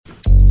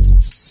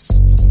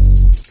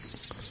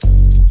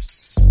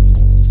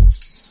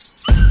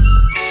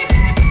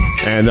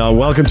And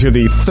welcome to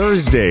the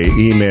Thursday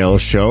email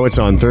show. It's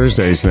on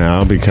Thursdays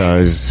now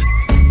because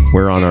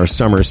we're on our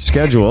summer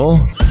schedule.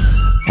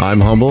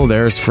 I'm Humble,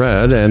 there's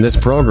Fred, and this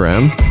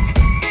program...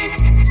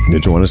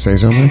 Did you want to say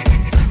something?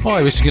 Oh,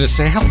 I was going to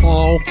say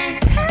hello.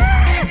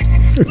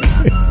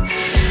 Okay.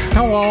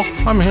 Hello,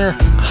 I'm here.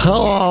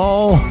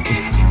 Hello.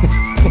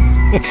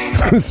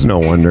 It's no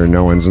wonder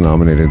no one's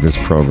nominated this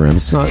program.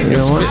 It's not,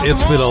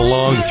 It's been a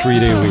long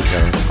 3-day week.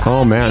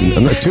 Oh, man.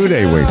 A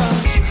 2-day week.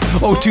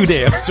 Oh,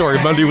 2-day. I'm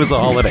sorry. Monday was a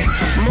holiday.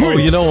 Oh,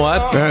 you know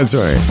what? That's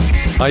right.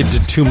 I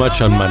did too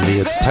much on Monday.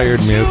 It's tired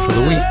me out for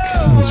the week.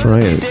 That's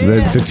right.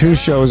 The two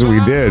shows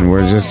we did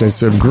were just,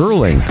 it's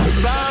grueling.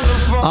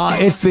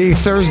 It's the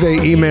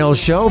Thursday email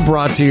show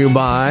brought to you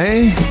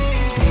by...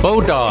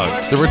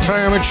 Bodog, the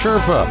Retirement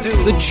Sherpa,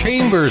 the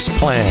Chambers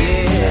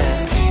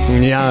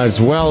Plan. Yeah,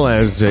 as well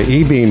as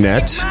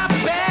EBNet,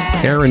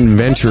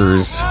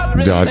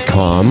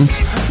 AaronVentures.com,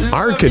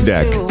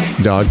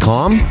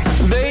 Archidec.com,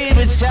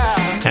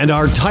 and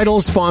our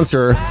title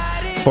sponsor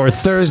for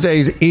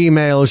Thursday's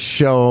email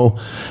show,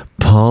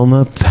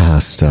 Palma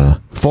Pasta.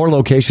 4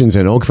 locations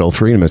in Oakville,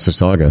 3 in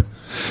Mississauga,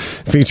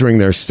 featuring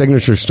their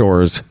signature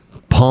stores,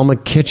 Palma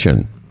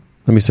Kitchen.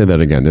 Let me say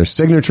that again. Their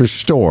signature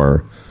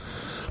store,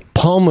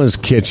 Palma's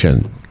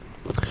Kitchen.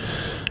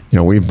 You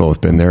know, we've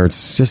both been there.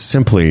 It's just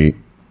simply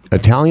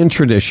Italian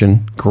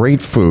tradition,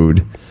 great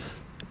food.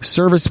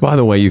 Service, by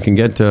the way, you can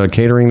get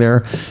catering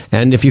there.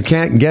 And if you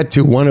can't get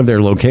to one of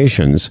their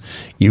locations,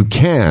 you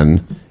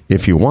can,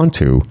 if you want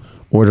to,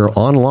 order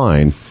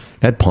online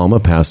at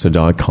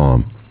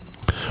palmapasta.com.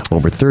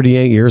 Over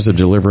 38 years of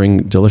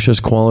delivering delicious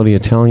quality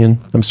Italian.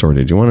 I'm sorry,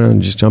 did you want to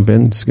just jump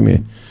in?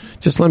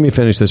 Just let me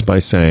finish this by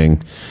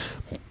saying,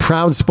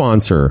 proud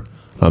sponsor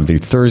of the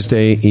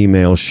Thursday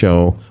email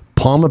show,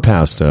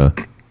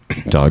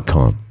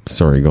 palmapasta.com.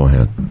 Sorry, go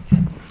ahead.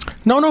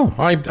 No,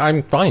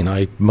 I'm fine.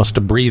 I must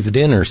have breathed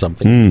in or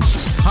something.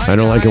 I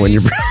don't like it when you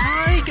breathe.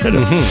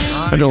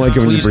 I don't like it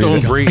when you breathe. Please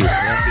don't breathe.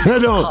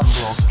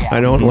 I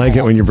don't like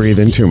it when you breathe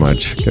in too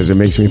much because it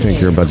makes me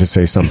think you're about to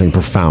say something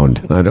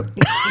profound. I don't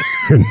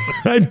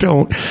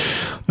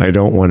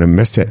want to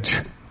miss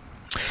it.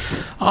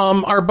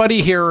 Our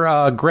buddy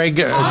here, Greg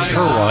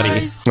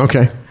Sherwadi.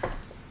 Okay.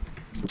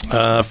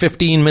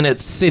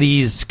 15-minute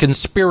cities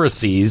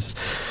conspiracies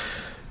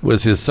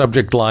was his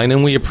subject line,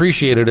 and we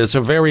appreciate it as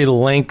a very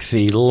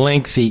lengthy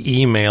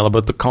email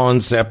about the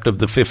concept of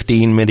the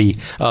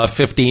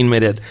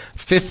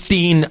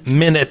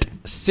 15-minute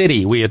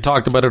city. We had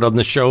talked about it on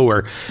the show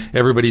where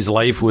everybody's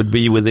life would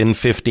be within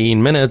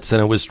 15 minutes,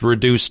 and it was to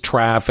reduce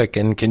traffic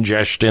and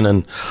congestion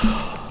and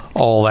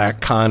all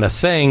that kind of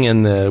thing.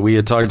 And we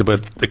had talked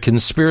about the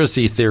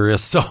conspiracy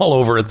theorists all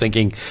over it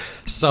thinking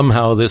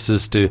somehow this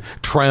is to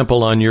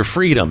trample on your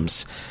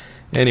freedoms.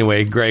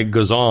 Anyway, Greg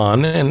goes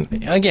on, and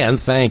again,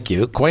 thank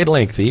you, quite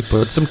lengthy,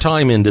 put some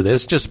time into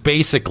this. Just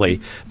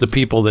basically, the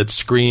people that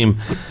scream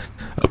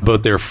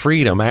about their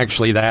freedom,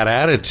 actually that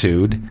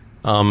attitude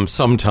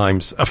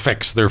sometimes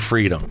affects their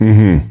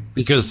freedom.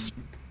 Because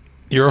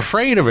you're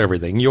afraid of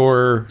everything.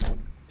 You're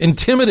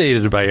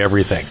intimidated by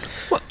everything.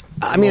 Well,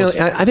 I mean,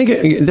 I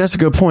think that's a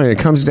good point. It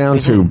comes down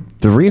to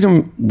the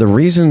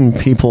reason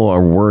people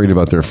are worried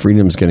about their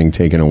freedoms getting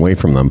taken away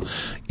from them,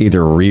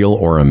 either real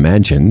or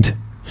imagined,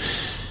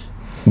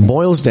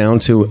 boils down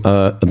to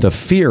the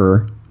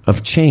fear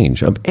of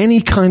change, of any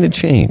kind of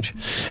change.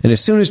 And as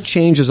soon as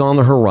change is on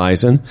the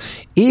horizon,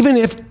 even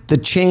if the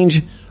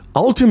change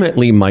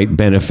ultimately might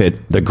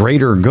benefit the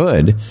greater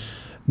good,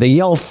 they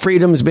yell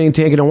freedom's being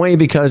taken away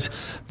because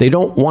they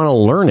don't want to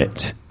learn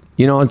it.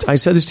 You know, I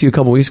said this to you a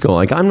couple weeks ago,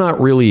 like I'm not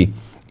really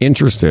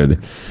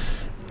interested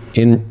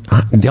in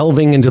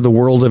delving into the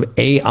world of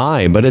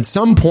AI, but at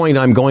some point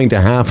I'm going to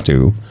have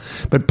to.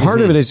 But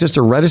part of it is just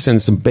a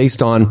reticence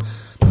based on,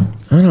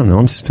 I don't know,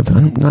 I'm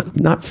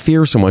not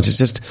fear so much. It's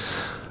just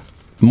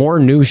more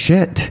new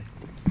shit.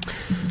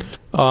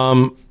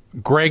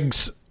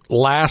 Greg's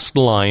last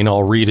line,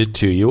 I'll read it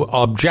to you.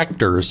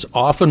 Objectors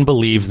often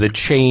believe that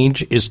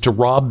change is to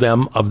rob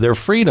them of their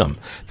freedom.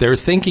 Their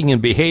thinking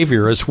and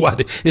behavior is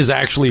what is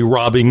actually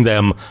robbing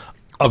them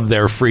of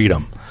their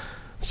freedom.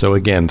 So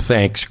again,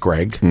 thanks,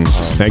 Greg.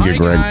 Thank you,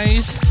 Greg.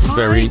 Guys.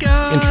 Very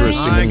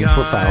interesting and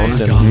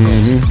profound.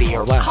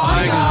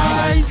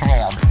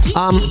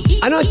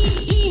 I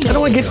don't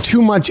want to get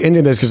too much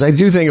into this because I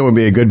do think it would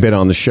be a good bit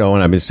on the show,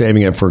 and I've been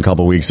saving it for a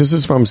couple of weeks. This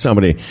is from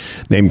somebody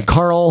named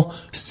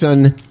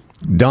Carlson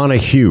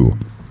Donahue.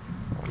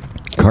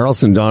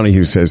 Carlson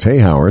Donahue says, "Hey,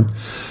 Howard,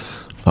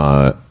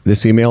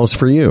 this email is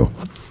for you.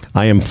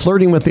 I am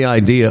flirting with the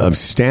idea of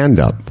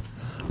stand-up.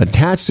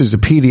 Attached is a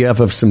PDF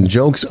of some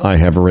jokes I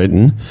have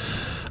written.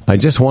 I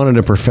just wanted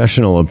a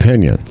professional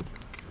opinion.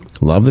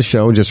 Love the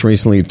show. Just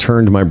recently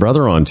turned my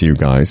brother on to you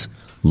guys.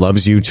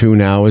 Loves you too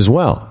now as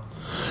well.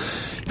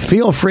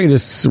 Feel free to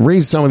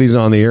read some of these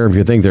on the air if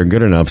you think they're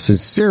good enough.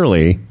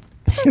 Sincerely,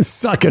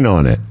 sucking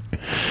on it."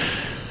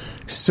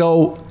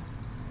 So,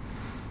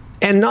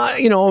 and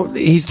not, you know,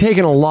 he's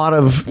taken a lot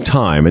of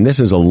time, and this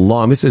is a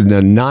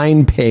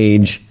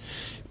 9-page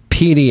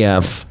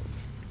PDF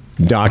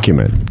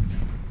document.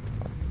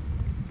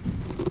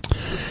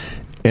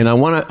 And I'm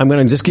going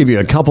to just give you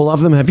a couple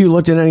of them. Have you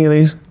looked at any of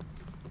these?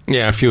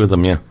 Yeah, a few of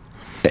them, yeah.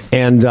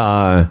 And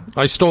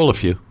I stole a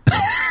few.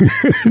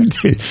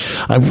 Dude,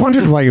 I've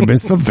wondered why you've been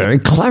so very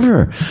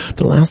clever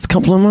the last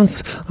couple of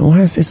months.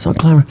 Why is he so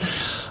clever?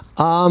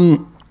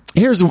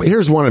 Here's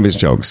one of his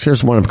jokes.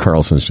 Here's one of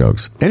Carlson's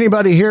jokes.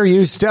 Anybody here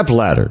use step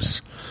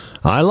ladders?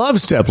 I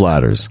love step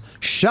ladders.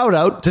 Shout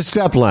out to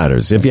step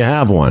ladders if you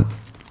have one.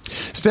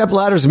 Step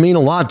ladders mean a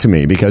lot to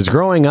me because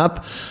growing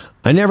up,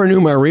 I never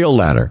knew my real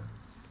ladder.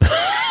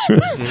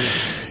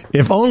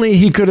 If only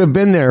he could have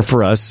been there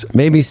for us,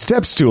 maybe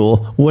step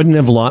stool wouldn't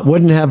have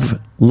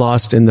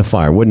lost in the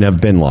fire. Wouldn't have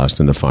been lost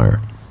in the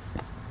fire.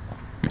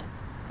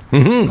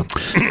 Mm-hmm.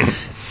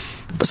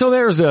 So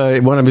there's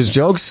one of his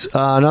jokes.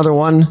 Another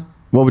one.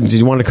 Did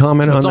you want to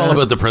comment on that? It's all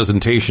about the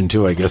presentation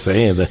too, I guess.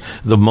 The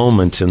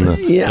moment and the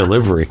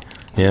delivery.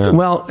 Yeah.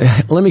 Well,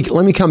 let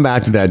me come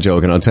back to that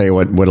joke, and I'll tell you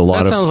what a lot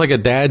of... That sounds like a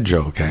dad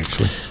joke,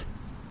 actually.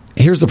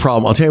 Here's the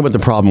problem. I'll tell you what the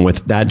problem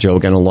with that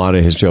joke and a lot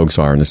of his jokes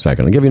are in a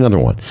second. I'll give you another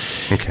one.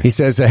 Okay. He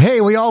says,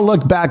 hey, we all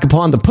look back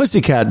upon the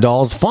Pussycat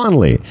Dolls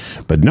fondly,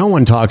 but no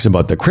one talks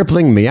about the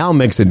crippling Meow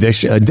Mix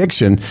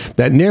addiction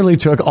that nearly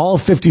took all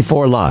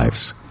 54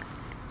 lives.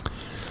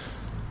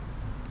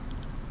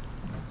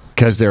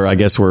 Because there, I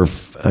guess, were,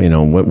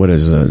 what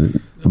is a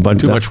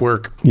bunch too much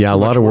work. Yeah, a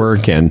lot of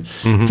work and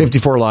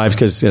 54 lives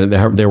because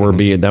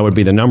that would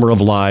be the number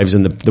of lives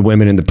and the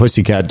women in the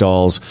Pussycat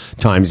Dolls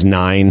times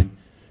 9.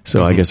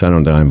 So I guess I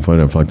don't know what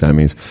the fuck that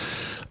means.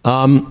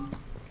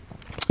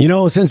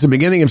 Since the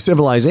beginning of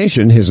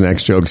civilization, his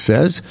next joke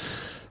says,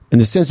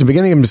 since the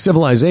beginning of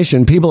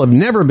civilization, people have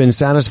never been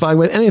satisfied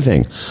with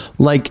anything.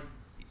 Like,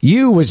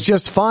 U was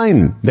just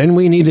fine. Then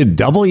we needed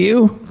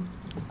W.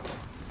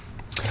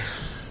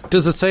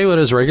 Does it say what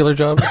his regular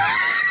job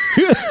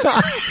is?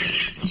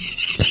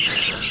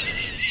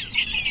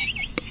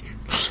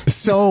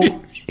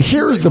 So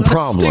here's the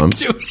problem.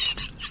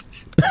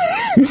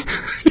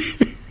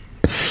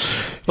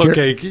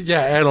 Okay,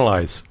 yeah,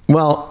 analyze.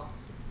 Well,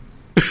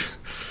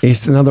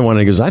 it's another one.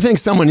 He goes, I think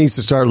someone needs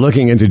to start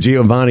looking into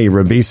Giovanni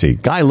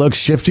Ribisi. Guy looks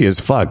shifty as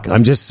fuck.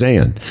 I'm just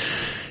saying.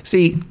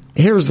 See,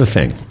 here's the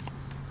thing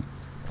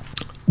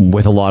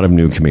with a lot of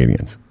new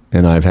comedians.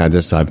 And I've had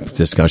this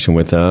discussion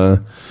with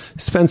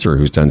Spencer,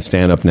 who's done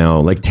stand-up now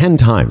like 10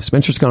 times.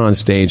 Spencer's gone on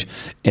stage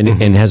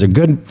and has a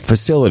good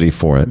facility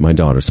for it. My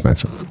daughter,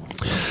 Spencer.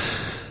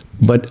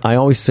 But I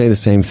always say the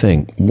same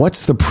thing.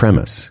 What's the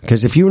premise?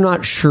 Because if you're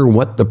not sure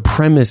what the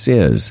premise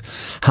is,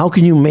 how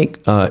can you make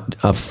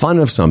a fun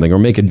of something or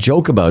make a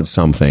joke about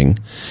something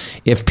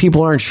if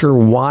people aren't sure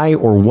why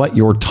or what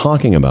you're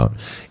talking about?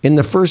 In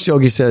the first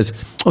joke, he says,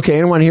 okay,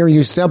 anyone here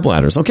use step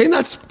ladders? Okay,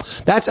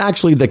 that's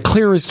actually the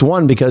clearest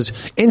one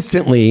because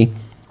instantly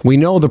we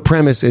know the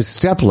premise is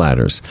step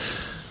ladders.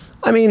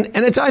 I mean,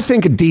 and it's, I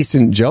think, a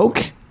decent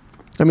joke.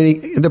 I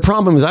mean, the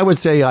problem is, I would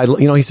say,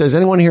 he says,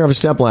 anyone here have a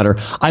stepladder?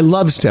 I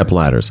love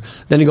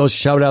stepladders. Then he goes,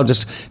 shout out,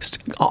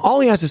 all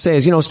he has to say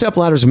is,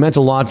 stepladders meant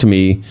a lot to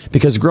me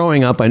because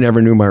growing up, I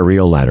never knew my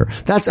real ladder.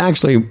 That's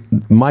actually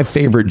my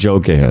favorite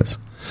joke of his.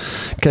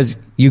 Because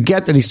you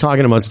get that he's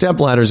talking about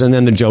stepladders and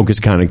then the joke is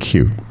kind of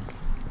cute.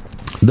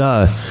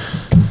 The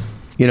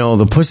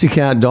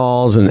Pussycat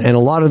Dolls and a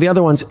lot of the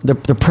other ones,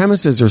 the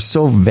premises are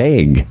so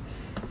vague.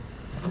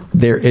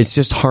 It's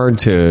just hard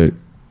to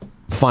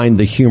find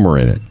the humor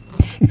in it.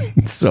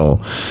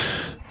 So,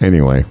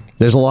 anyway,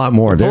 there's a lot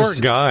more. Poor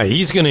guy.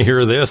 He's going to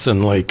hear this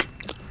and,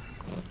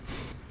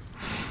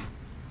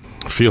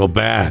 feel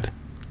bad.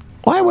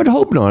 Well, I would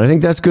hope not. I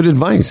think that's good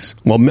advice.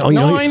 Well,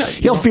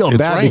 he'll feel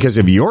bad right. Because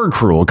of your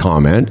cruel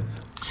comment.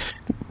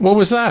 What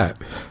was that?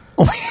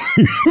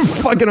 You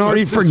fucking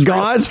already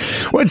forgot?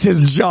 What's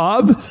his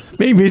job?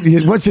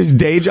 What's his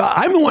day job?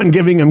 I'm the one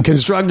giving him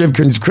constructive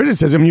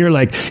criticism. And you're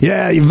like,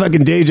 yeah, you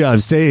fucking day job.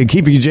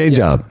 Keep your day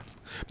job.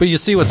 But you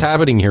see what's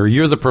happening here.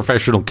 You're the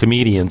professional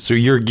comedian, so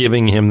you're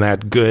giving him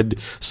that good,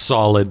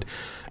 solid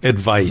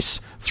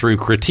advice through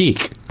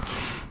critique.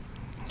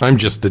 I'm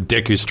just a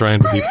dick who's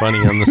trying to be funny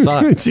on the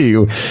side. To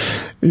you.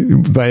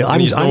 But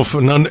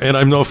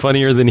I'm no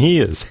funnier than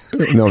he is.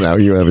 No,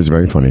 you have is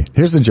very funny.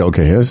 Here's the joke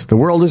of his. The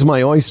world is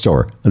my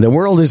oyster. The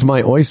world is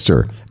my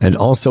oyster and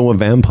also a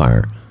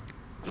vampire.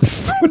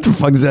 What the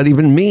fuck does that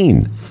even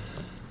mean?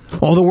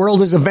 Oh, the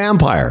world is a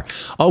vampire.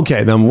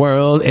 Okay, the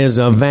world is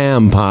a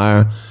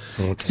vampire.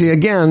 Okay. See,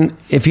 again,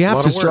 if you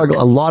have to struggle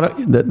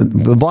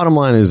the bottom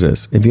line is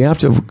this. If you have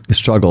to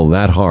struggle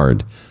that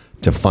hard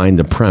to find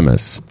the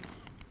premise,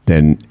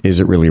 then is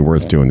it really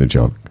worth doing the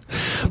joke?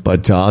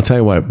 But I'll tell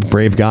you what,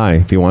 brave guy.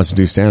 If he wants to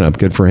do stand-up,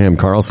 good for him.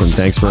 Carlson,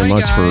 thanks very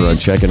much for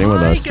checking in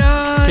with us.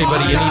 Okay,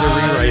 buddy, you need a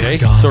rewrite, eh?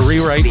 So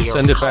rewrite,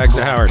 send it back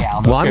to Howard.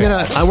 Well,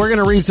 okay. We're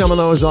gonna read some of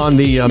those on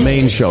the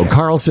main show.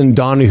 Carlson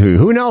Donahue.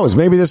 Who knows?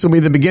 Maybe this will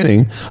be the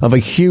beginning of a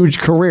huge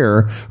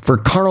career for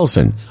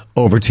Carlson.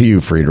 Over to you,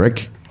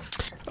 Friedrich.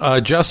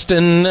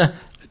 Justin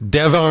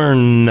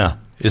Devarn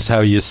is how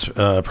you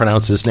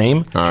pronounce his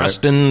name. All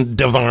Justin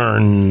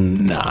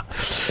Devarn.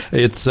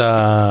 It's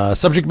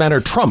subject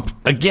matter Trump.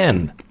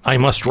 Again, I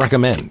must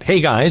recommend. Hey,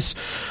 guys.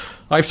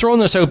 I've thrown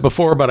this out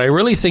before, but I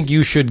really think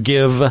you should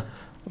give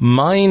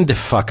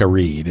Mindfuck a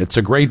read. It's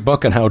a great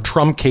book on how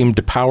Trump came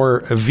to power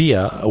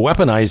via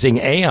weaponizing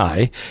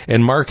AI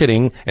and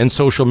marketing and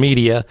social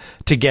media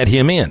to get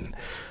him in.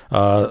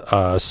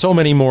 So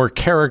many more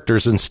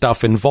characters and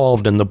stuff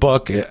involved in the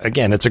book.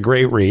 Again, it's a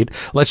great read.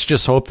 Let's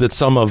just hope that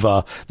some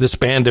of this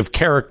band of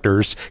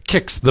characters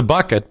kicks the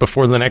bucket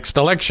before the next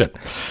election.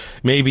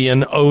 Maybe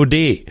an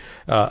OD,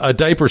 a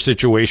diaper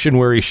situation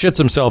where he shits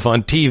himself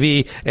on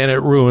TV and it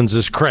ruins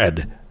his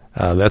cred.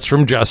 That's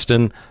from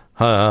Justin.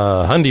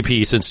 Hundy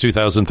P since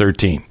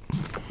 2013.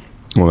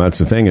 Well, that's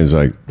the thing is,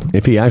 like,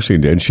 if he actually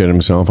did shit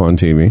himself on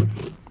TV,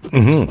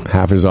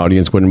 half his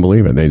audience wouldn't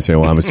believe it. They'd say,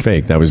 well, that was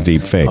fake. That was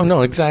deep fake. Oh,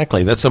 no,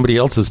 exactly. That's somebody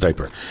else's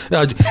diaper.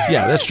 Yeah,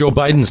 that's Joe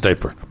Biden's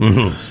diaper.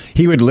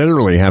 He would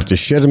literally have to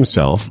shit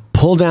himself,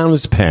 pull down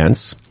his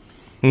pants,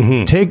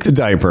 take the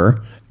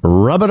diaper,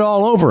 rub it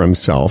all over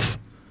himself,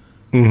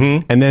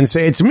 and then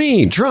say, it's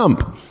me,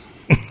 Trump,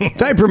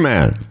 Diaper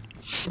Man.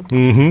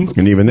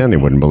 And even then, they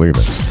wouldn't believe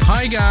it.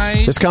 Hi,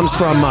 guys. This comes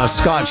from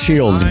Scott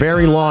Shields.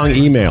 Very long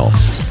email.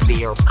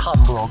 We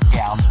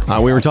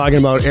were talking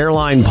about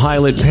airline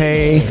pilot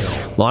pay.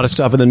 A lot of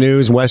stuff in the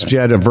news.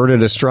 WestJet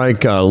averted a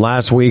strike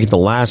last week at the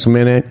last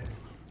minute.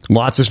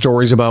 Lots of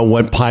stories about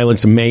what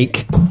pilots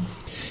make.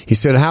 He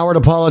said, Howard,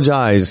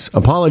 apologies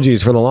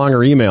for the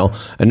longer email,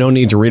 and no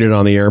need to read it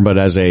on the air, but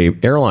as a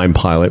airline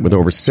pilot with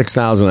over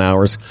 6,000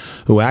 hours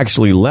who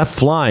actually left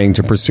flying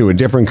to pursue a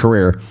different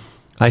career,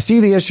 I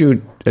see the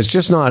issue as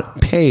just not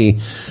pay,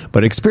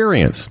 but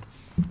experience.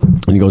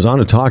 And he goes on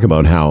to talk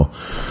about how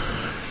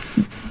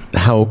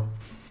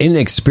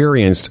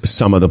inexperienced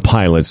some of the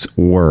pilots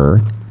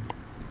were.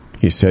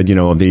 He said,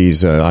 I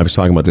was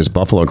talking about this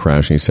Buffalo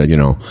crash, and he said,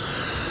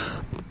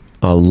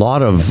 a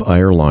lot of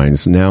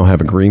airlines now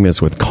have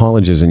agreements with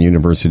colleges and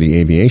university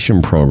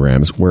aviation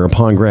programs where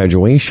upon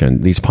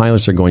graduation, these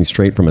pilots are going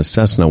straight from a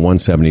Cessna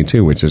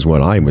 172, which is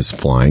what I was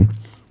flying,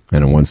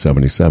 and a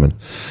 177,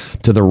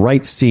 to the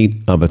right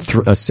seat of a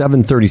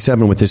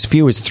 737 with as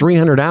few as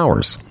 300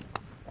 hours.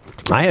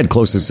 I had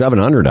close to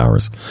 700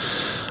 hours.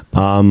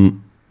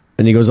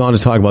 And he goes on to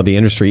talk about the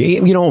industry.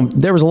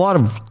 There was a lot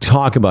of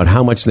talk about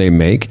how much they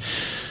make.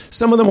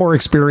 Some of the more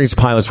experienced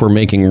pilots were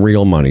making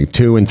real money,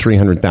 $200,000 and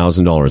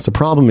 $300,000. The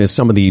problem is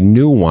some of the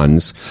new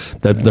ones,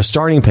 that the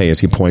starting pay, as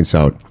he points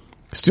out,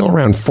 still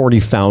around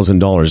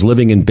 $40,000,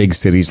 living in big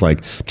cities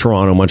like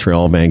Toronto,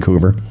 Montreal,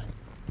 Vancouver.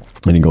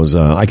 And he goes,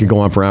 I could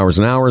go on for hours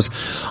and hours.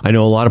 I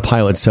know a lot of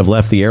pilots have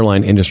left the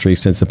airline industry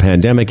since the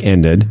pandemic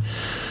ended.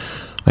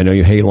 I know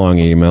you hate long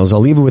emails. I'll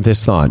leave it with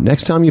this thought.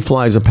 Next time you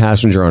fly as a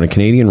passenger on a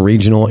Canadian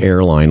regional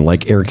airline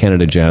like Air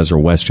Canada Jazz or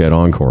WestJet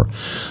Encore,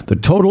 the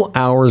total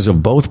hours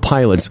of both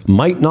pilots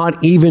might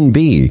not even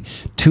be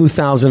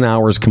 2,000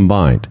 hours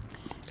combined.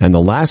 And the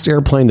last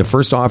airplane the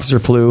first officer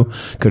flew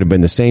could have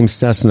been the same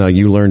Cessna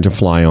you learned to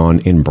fly on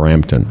in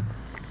Brampton.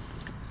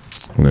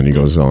 And then he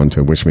goes on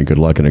to wish me good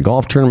luck in a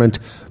golf tournament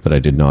that I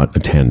did not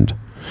attend.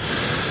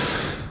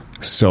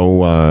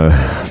 So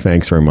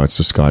thanks very much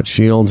to Scott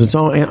Shields. It's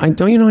all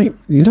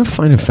you don't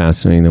find it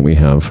fascinating that we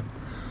have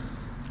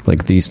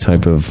like these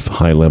type of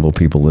high level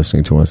people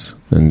listening to us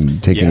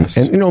and taking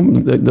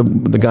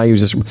the guy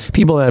who's just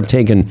people that have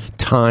taken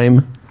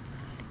time,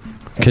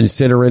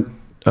 consider it,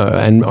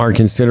 and are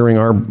considering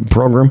our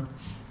program.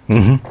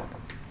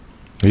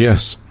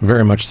 Yes,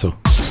 very much so.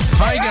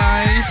 Hi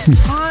guys.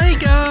 Hi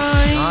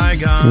guys. Hi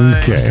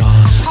guys. Okay.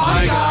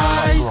 Hi guys.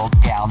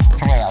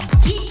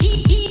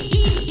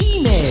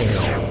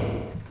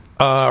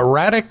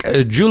 Radek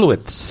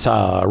Julewitz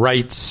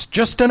writes,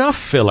 just enough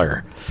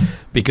filler.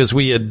 Because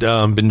we had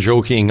been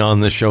joking on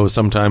the show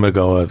some time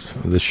ago.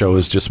 The show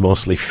is just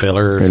mostly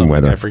filler. And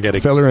weather. I forget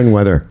it. Filler and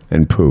weather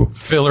and poo.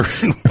 Filler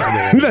and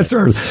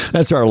weather.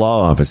 That's our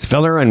law office.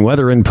 Filler and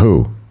weather and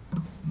poo.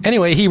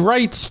 Anyway, he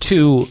writes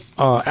to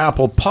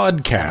Apple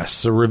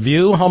Podcasts. A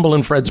review, Humble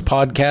and Fred's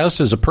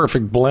podcast is a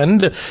perfect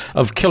blend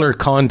of killer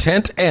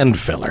content and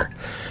filler,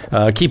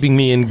 keeping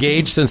me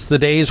engaged since the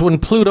days when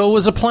Pluto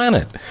was a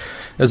planet.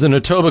 As an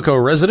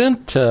Etobicoke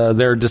resident,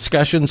 their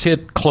discussions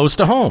hit close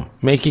to home,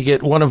 making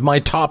it one of my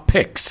top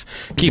picks.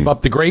 Keep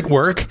up the great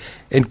work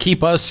and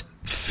keep us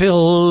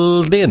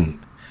filled in.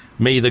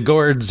 May the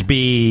gourds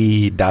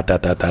be ... How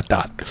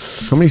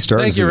many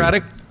stars? Thank you,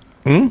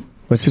 Radek.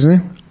 What's his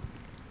name?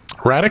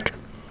 Radek.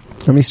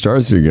 How many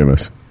stars did you give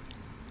us?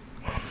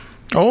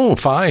 Oh,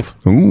 5.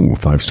 Ooh,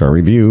 5-star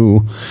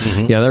review.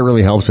 Yeah, that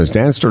really helps us.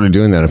 Dan started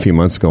doing that a few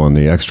months ago on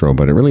the Extra,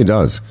 but it really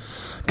does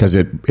because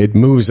it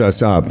moves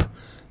us up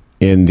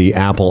in the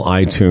Apple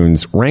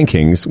iTunes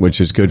rankings, which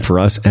is good for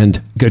us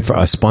and good for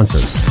us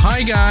sponsors.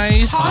 Hi,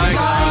 guys. Hi,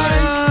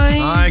 guys.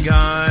 Hi,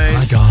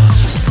 guys.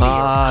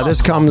 Hi, guys.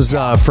 This comes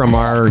from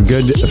our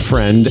good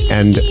friend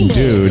and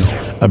dude,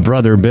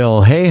 brother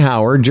Bill. Hey,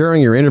 Howard,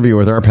 during your interview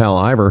with our pal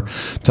Ivor,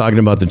 talking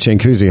about the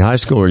Chinguacousy High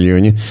School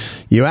reunion,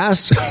 you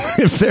asked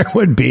if there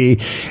would be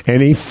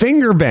any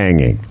finger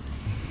banging.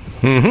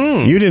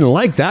 Mm-hmm. You didn't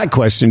like that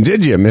question,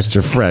 did you,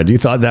 Mr. Fred? You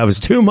thought that was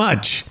too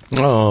much.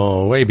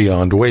 Oh, way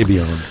beyond, way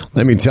beyond.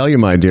 Let me tell you,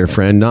 my dear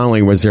friend, not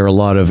only was there a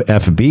lot of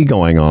FB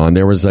going on,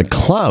 there was a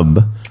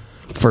club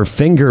for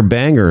finger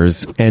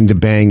bangers and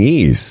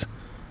bangees.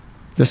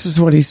 This is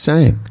what he's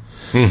saying.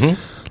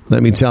 Mm-hmm.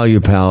 Let me tell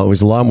you, pal, it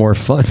was a lot more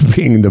fun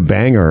being the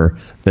banger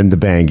than the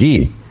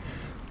bangee.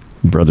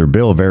 Brother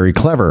Bill, very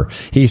clever.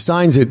 He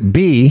signs it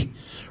B,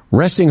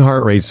 resting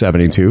heart rate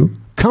 72,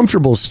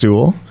 comfortable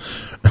stool,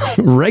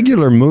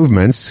 regular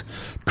movements,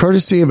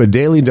 courtesy of a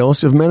daily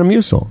dose of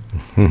Metamucil,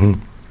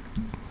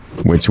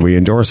 which we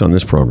endorse on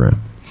this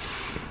program.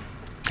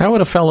 How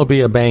would a fellow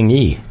be a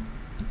bangee?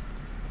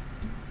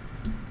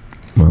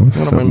 Well,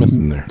 what am I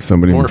missing there?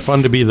 Somebody more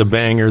fun to be the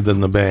banger than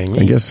the bangee.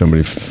 I guess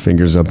somebody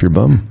fingers up your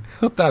bum.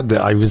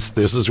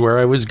 This is where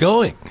I was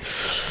going.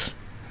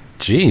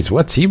 Jeez,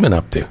 what's he been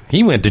up to?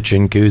 He went to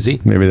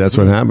Chinguzi. Maybe that's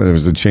what happened. It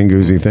was a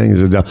Chinguzi thing.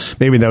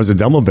 Maybe that was a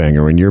double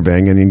banger when you're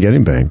banging and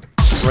getting banged.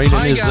 Right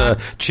in his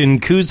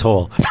Chingu's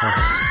hole.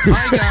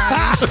 Hi,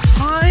 guys.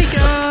 Hi,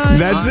 guys.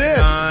 That's it.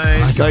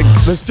 It's like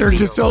the Cirque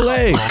du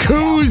Soleil.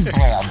 Coos.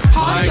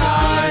 Hi,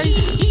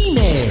 guys.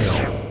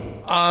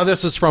 Email.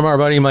 This is from our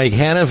buddy Mike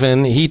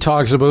Hannafin. He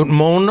talks about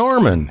Mo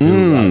Norman.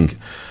 Who,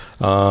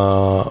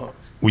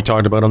 we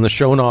talked about on the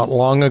show not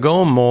long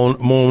ago. Mo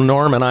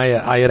Norman,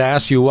 I had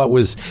asked you what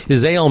was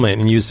his ailment,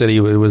 and you said it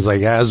was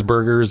like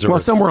Asperger's. Well,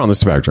 somewhere on the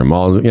spectrum.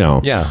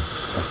 Yeah.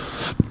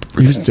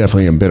 He was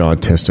definitely a bit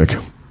autistic.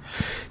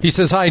 He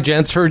says, "Hi,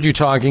 gents. Heard you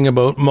talking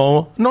about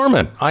Mo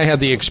Norman. I had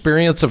the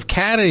experience of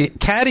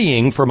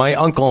caddying for my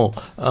uncle,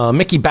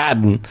 Mickey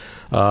Baden,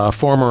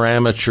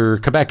 former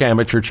Quebec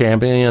amateur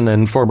champion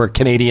and former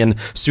Canadian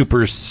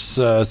Super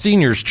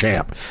Seniors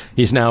champ.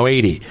 He's now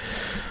 80.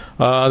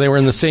 They were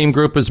in the same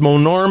group as Mo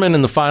Norman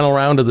in the final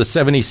round of the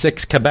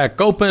 76 Quebec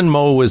Open.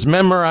 Mo was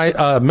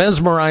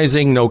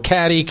mesmerizing, no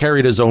caddy,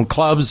 carried his own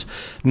clubs,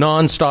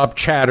 non-stop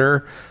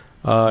chatter,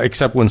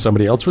 except when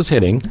somebody else was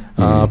hitting.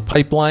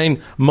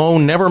 Pipeline, Mo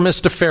never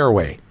missed a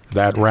fairway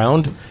that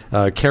round,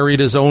 carried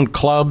his own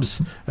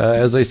clubs.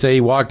 As they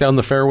say, walked down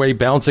the fairway,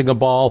 bouncing a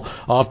ball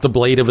off the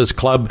blade of his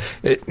club.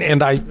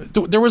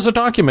 There was a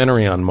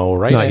documentary on Mo,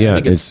 right? Not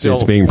yet.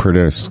 It's being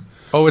produced.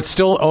 Oh,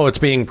 it's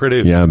being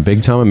produced. Yeah,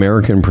 big time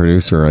American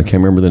producer. I can't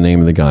remember the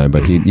name of the guy,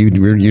 but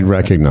you'd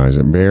recognize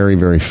him. Very,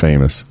 very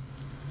famous.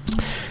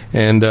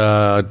 And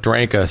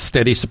drank a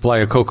steady supply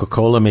of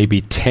Coca-Cola,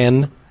 maybe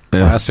 10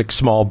 classic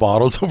small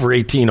bottles over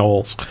 18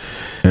 holes.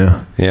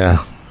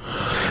 Yeah.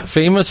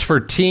 Famous for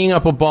teeing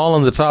up a ball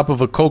on the top of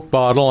a Coke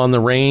bottle on the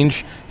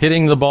range,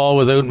 hitting the ball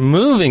without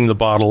moving the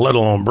bottle, let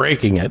alone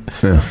breaking it,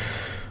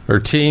 or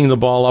teeing the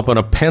ball up on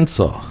a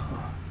pencil.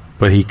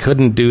 But he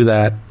couldn't do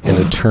that in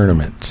a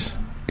tournament.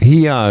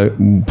 He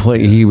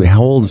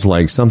holds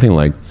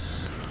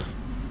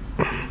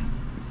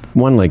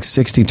won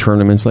 60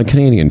 tournaments, like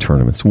Canadian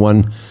tournaments.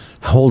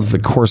 Holds the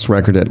course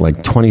record at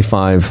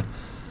 25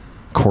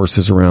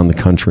 courses around the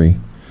country.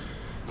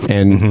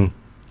 And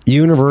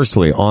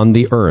universally on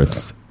the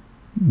earth,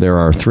 there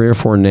are 3 or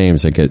 4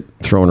 names that get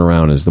thrown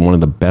around as one of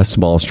the best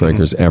ball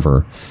strikers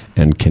ever.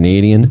 And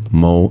Canadian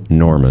Mo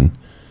Norman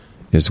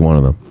is one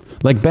of them.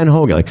 Like Ben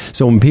Hogan.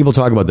 So when people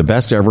talk about the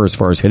best ever as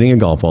far as hitting a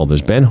golf ball,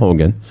 there's Ben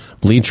Hogan,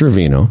 Lee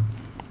Trevino,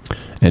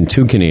 and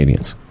 2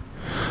 Canadians.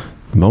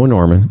 Mo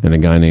Norman and a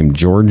guy named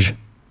George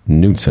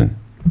Knudson,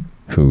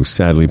 who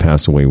sadly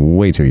passed away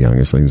way too young.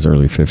 It's like his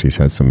early 50s,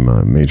 had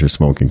some major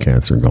smoking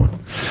cancer going.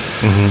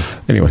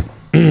 Anyway,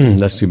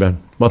 that's too bad.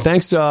 Well,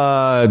 thanks.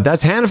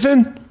 That's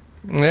Hannafin.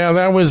 Yeah,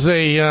 that was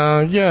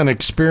an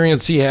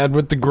experience he had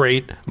with the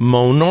great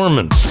Mo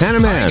Norman.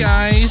 Hannaman.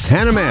 Hi, guys.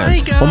 Hannaman. Hi,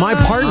 guys. Well, my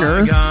partner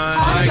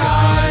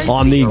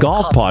on the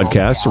golf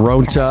podcast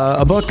wrote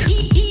a book.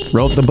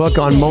 Wrote the book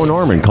on Mo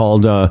Norman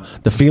called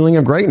The Feeling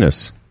of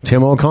Greatness.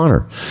 Tim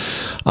O'Connor.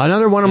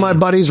 Another one of my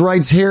buddies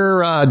writes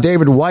here,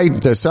 David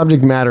White, the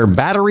subject matter,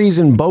 batteries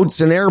in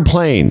boats and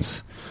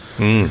airplanes.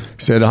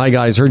 Said, hi,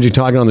 guys. Heard you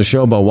talking on the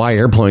show about why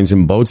airplanes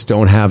and boats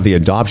don't have the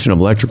adoption of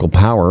electrical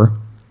power.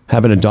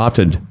 Haven't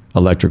adopted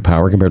electric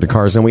power compared to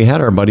cars. And we had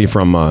our buddy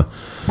from,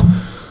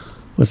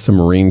 what's the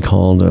Marine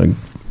called? The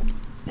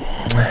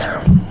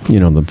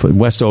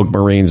West Oak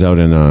Marines out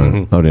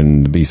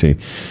in BC.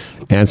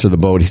 Answer the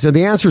boat. He said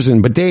the answer's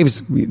in, but Dave's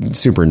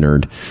super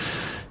nerd.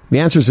 The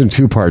answer's in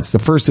 2 parts. The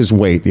first is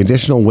weight. The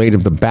additional weight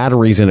of the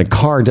batteries in a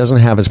car doesn't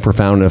have as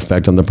profound an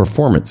effect on the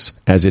performance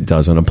as it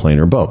does on a plane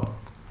or boat.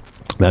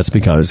 That's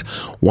because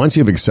once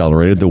you've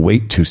accelerated the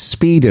weight to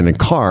speed in a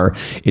car,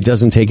 it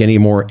doesn't take any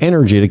more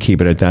energy to keep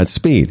it at that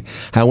speed.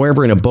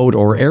 However, in a boat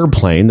or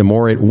airplane, the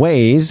more it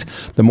weighs,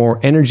 the more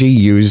energy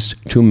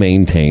used to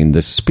maintain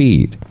the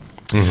speed.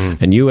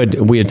 And you had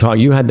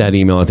that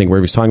email, I think, where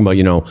he was talking about,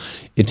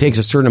 it takes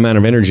a certain amount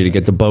of energy to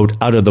get the boat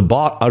out of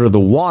the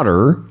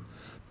water,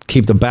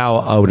 keep the bow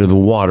out of the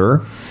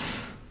water,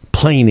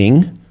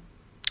 planing.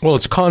 Well,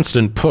 it's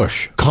constant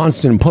push.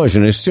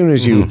 And as soon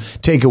as you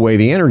take away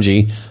the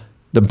energy,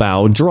 the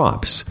bow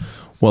drops.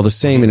 Well, the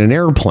same in an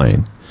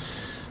airplane.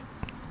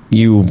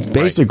 you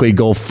basically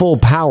go full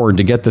power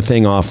to get the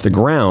thing off the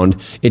ground.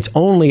 It's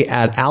only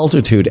at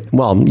altitude.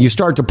 Well, you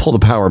start to pull the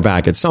power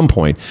back at some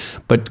point,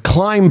 but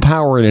climb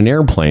power in an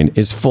airplane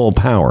is full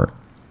power.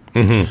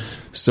 Mm-hmm.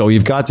 So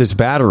you've got this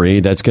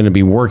battery that's going to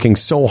be working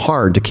so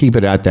hard to keep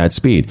it at that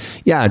speed.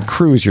 Yeah, at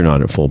cruise, you're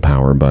not at full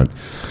power, but...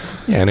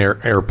 Yeah, and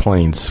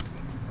airplanes,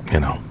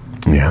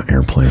 Yeah,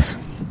 airplanes.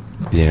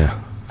 Yeah,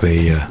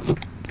 they,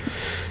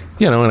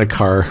 in a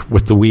car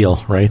with the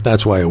wheel, right?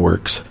 That's why it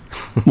works.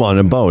 Well, in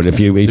a boat, if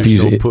you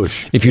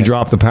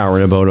drop the power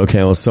in a boat,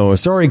 okay. Well, so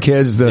sorry,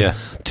 kids, the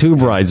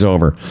tube ride's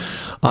over.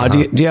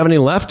 Do you have any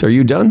left? Are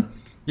you done?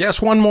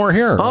 Yes, one more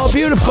here. Oh,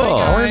 beautiful!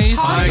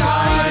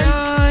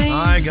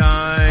 Hi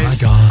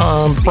guys.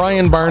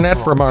 Brian Barnett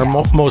from our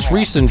most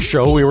recent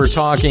show. We were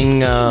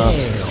talking.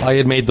 I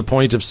had made the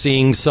point of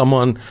seeing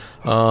someone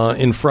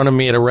in front of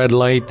me at a red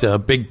light. A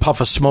big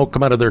puff of smoke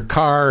come out of their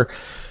car,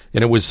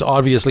 and it was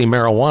obviously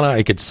marijuana.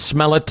 I could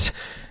smell it.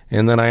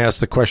 And then I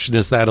asked the question,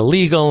 is that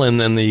illegal? And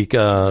then the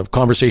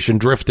conversation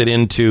drifted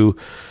into,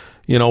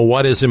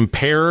 what is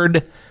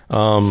impaired?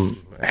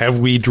 Have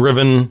we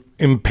driven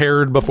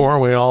impaired before?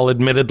 We all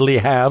admittedly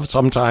have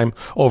sometime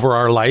over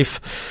our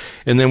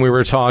life. And then we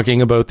were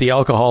talking about the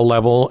alcohol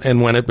level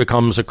and when it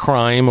becomes a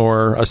crime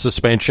or a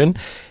suspension.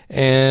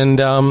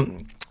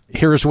 And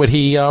here's what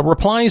he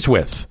replies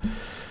with.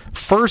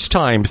 First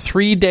time,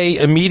 3-day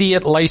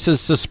immediate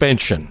license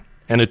suspension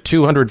and a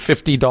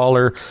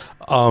 $250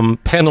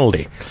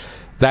 penalty.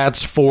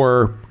 That's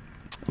for,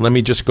 let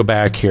me just go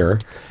back here.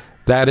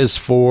 That is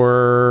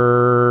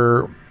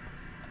for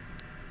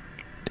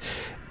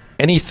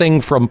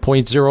anything from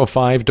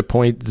 0.05 to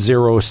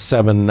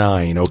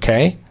 0.079,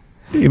 okay?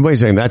 Wait a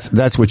second,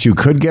 that's what you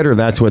could get, or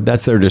that's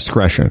their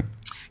discretion?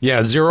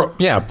 Yeah,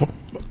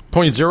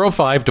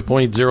 0.05 to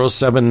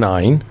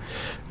 0.079.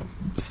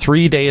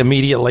 3-day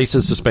immediate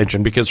license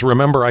suspension, because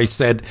remember I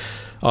said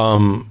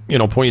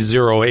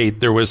 0.08,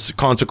 there was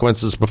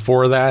consequences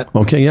before that.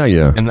 Okay,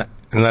 yeah.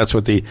 And that's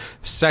what the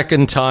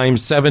second time,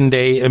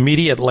 7-day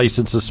immediate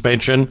license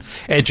suspension,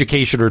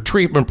 education or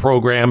treatment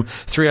program,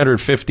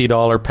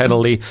 $350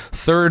 penalty.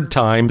 Third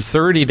time,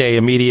 30-day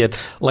immediate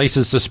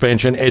license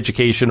suspension,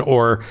 education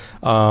or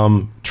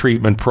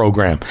treatment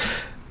program,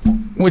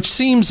 which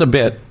seems a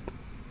bit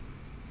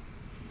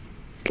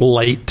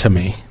light to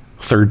me.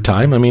 Third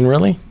time? I mean,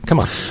 really?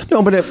 Come on.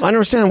 No, but I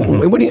understand.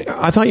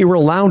 I thought you were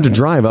allowed to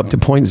drive up to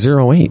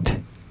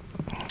 0.08.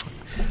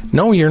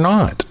 No, you're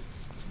not.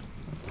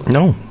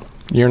 No,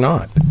 you're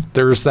not.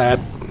 There's that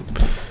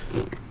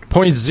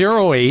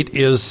 0.08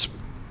 is,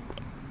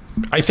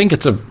 I think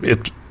it's a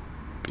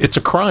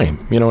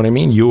crime. You know what I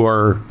mean?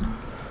 You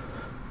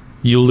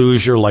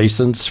lose your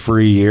license for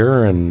a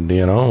year, and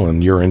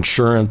and your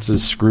insurance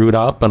is screwed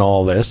up, and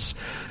all this.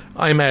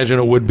 I imagine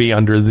it would be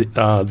under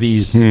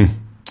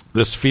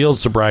this field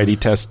sobriety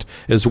test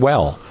as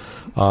well.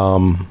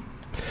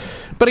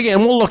 But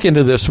again, we'll look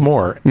into this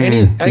more.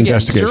 Again,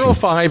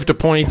 0.05 to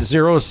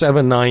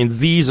 0.079,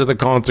 these are the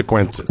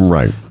consequences.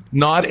 Right.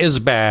 Not as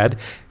bad.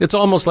 It's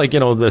almost like,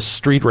 the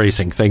street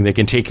racing thing. They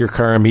can take your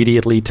car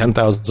immediately,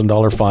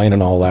 $10,000 fine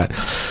and all that.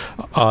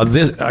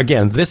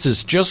 This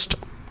is just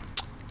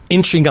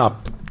inching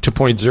up to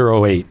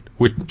 0.08.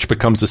 Which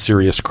becomes a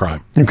serious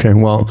crime. Okay,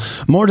 well,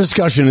 more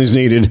discussion is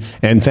needed,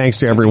 and thanks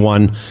to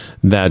everyone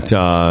that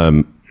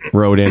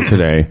wrote in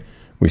today.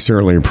 We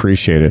certainly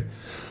appreciate it.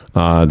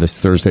 This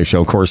Thursday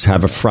show, of course,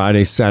 have a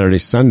Friday, Saturday,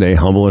 Sunday,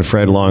 Humble and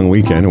Fred long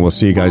weekend, and we'll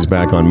see you guys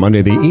back on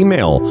Monday. The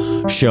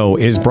email show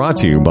is brought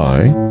to you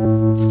by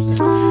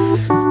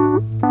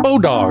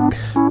Bodog,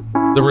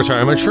 the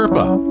Retirement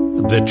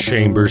Sherpa, the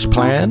Chambers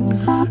Plan,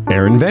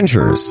 Aaron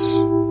Ventures,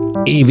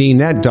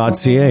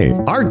 evnet.ca,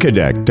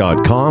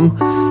 architect.com,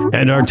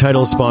 and our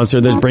title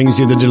sponsor that brings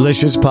you the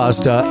delicious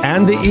pasta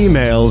and the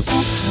emails,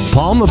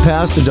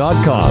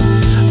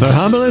 palmapasta.com. For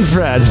Humble and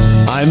Fred,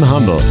 I'm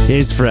Humble.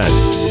 He's Fred.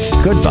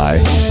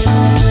 Goodbye.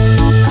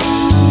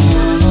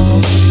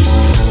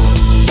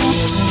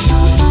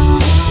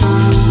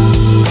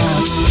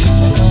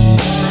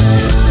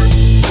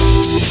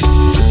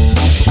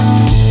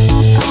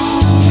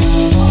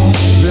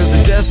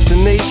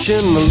 A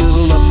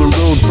little up the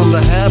road from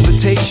the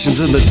habitations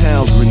of the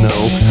towns we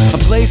know. A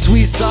place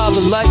we saw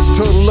the lights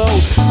turn low,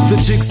 the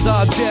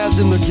jigsaw jazz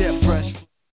and the Get Fresh.